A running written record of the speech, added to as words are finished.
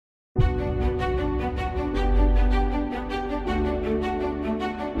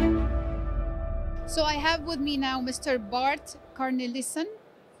So I have with me now Mr. Bart Cornelissen,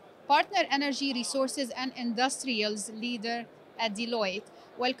 Partner Energy Resources and Industrials Leader at Deloitte.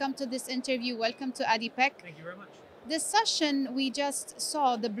 Welcome to this interview. Welcome to ADIPEC. Thank you very much. This session, we just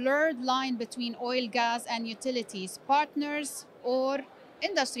saw the blurred line between oil, gas, and utilities, partners or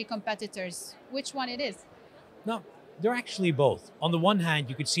industry competitors. Which one it is? No, they're actually both. On the one hand,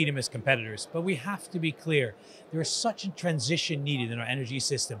 you could see them as competitors, but we have to be clear. There is such a transition needed in our energy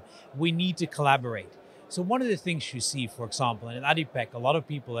system. We need to collaborate. So one of the things you see, for example, and at ADIPEC, a lot of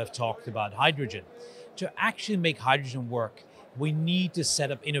people have talked about hydrogen. To actually make hydrogen work, we need to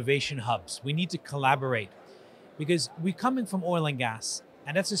set up innovation hubs. We need to collaborate because we come in from oil and gas,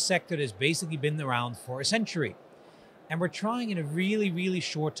 and that's a sector that's basically been around for a century. And we're trying in a really, really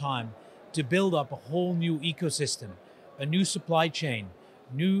short time to build up a whole new ecosystem, a new supply chain,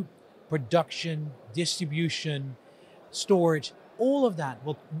 new production, distribution, storage. All of that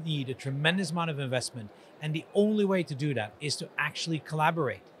will need a tremendous amount of investment. And the only way to do that is to actually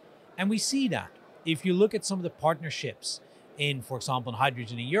collaborate. And we see that. If you look at some of the partnerships in, for example, in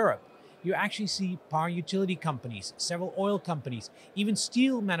hydrogen in Europe, you actually see power utility companies, several oil companies, even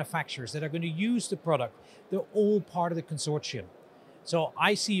steel manufacturers that are going to use the product. They're all part of the consortium. So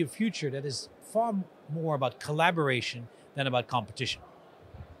I see a future that is far more about collaboration than about competition.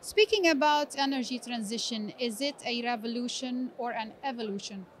 Speaking about energy transition, is it a revolution or an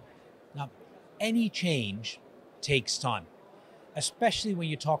evolution? Now, any change takes time, especially when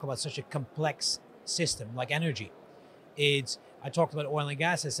you talk about such a complex system like energy. I talked about oil and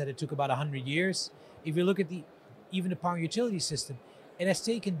gas. I said it took about 100 years. If you look at even the power utility system, it has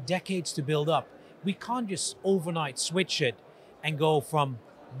taken decades to build up. We can't just overnight switch it and go from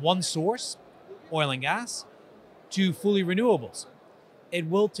one source, oil and gas, to fully renewables. It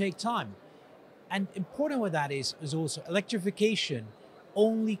will take time. And important with that is also electrification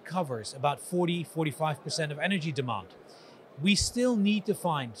only covers about 45% of energy demand. We still need to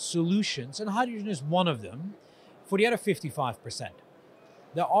find solutions, and hydrogen is one of them, for the other 55%.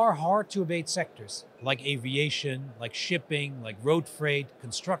 There are hard to abate sectors like aviation, like shipping, like road freight,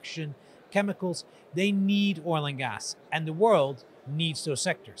 construction, chemicals. They need oil and gas, and the world needs those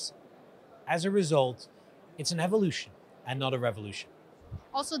sectors. As a result, it's an evolution and not a revolution.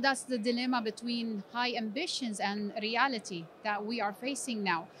 Also, that's the dilemma between high ambitions and reality that we are facing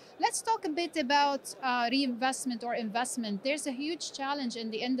now. Let's talk a bit about reinvestment or investment. There's a huge challenge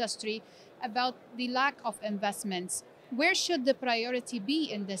in the industry about the lack of investments. Where should the priority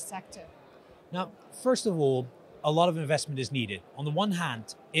be in this sector? Now, first of all, a lot of investment is needed. On the one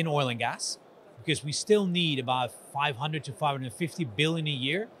hand, in oil and gas, because we still need about 500 to 550 billion a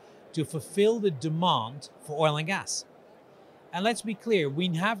year to fulfill the demand for oil and gas. And let's be clear, we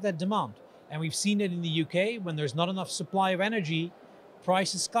have that demand. And we've seen it in the UK when there's not enough supply of energy,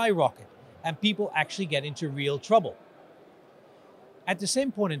 prices skyrocket and people actually get into real trouble. At the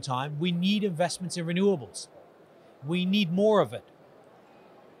same point in time, we need investments in renewables. We need more of it.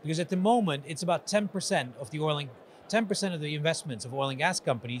 Because at the moment, it's about 10% of the 10% of the investments of oil and gas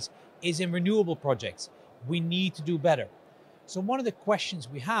companies is in renewable projects. We need to do better. So one of the questions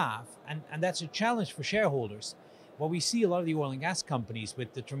we have, and that's a challenge for shareholders, what we see a lot of the oil and gas companies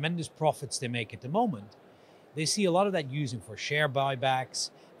with the tremendous profits they make at the moment, they see a lot of that using for share buybacks,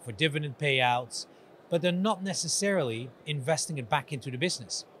 for dividend payouts, but they're not necessarily investing it back into the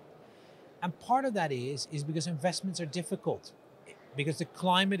business. And part of that is because investments are difficult, because the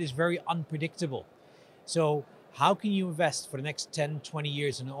climate is very unpredictable. So how can you invest for the next 10, 20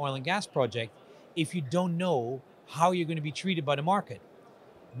 years in an oil and gas project if you don't know how you're going to be treated by the market?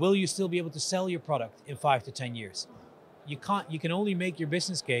 Will you still be able to sell your product in 5 to 10 years? You can only make your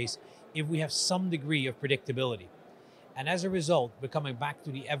business case if we have some degree of predictability. And as a result, we're coming back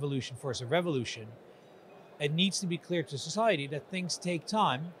to the evolution versus revolution. It needs to be clear to society that things take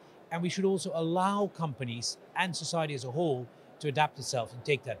time, and we should also allow companies and society as a whole to adapt itself and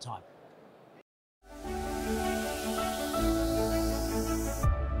take that time.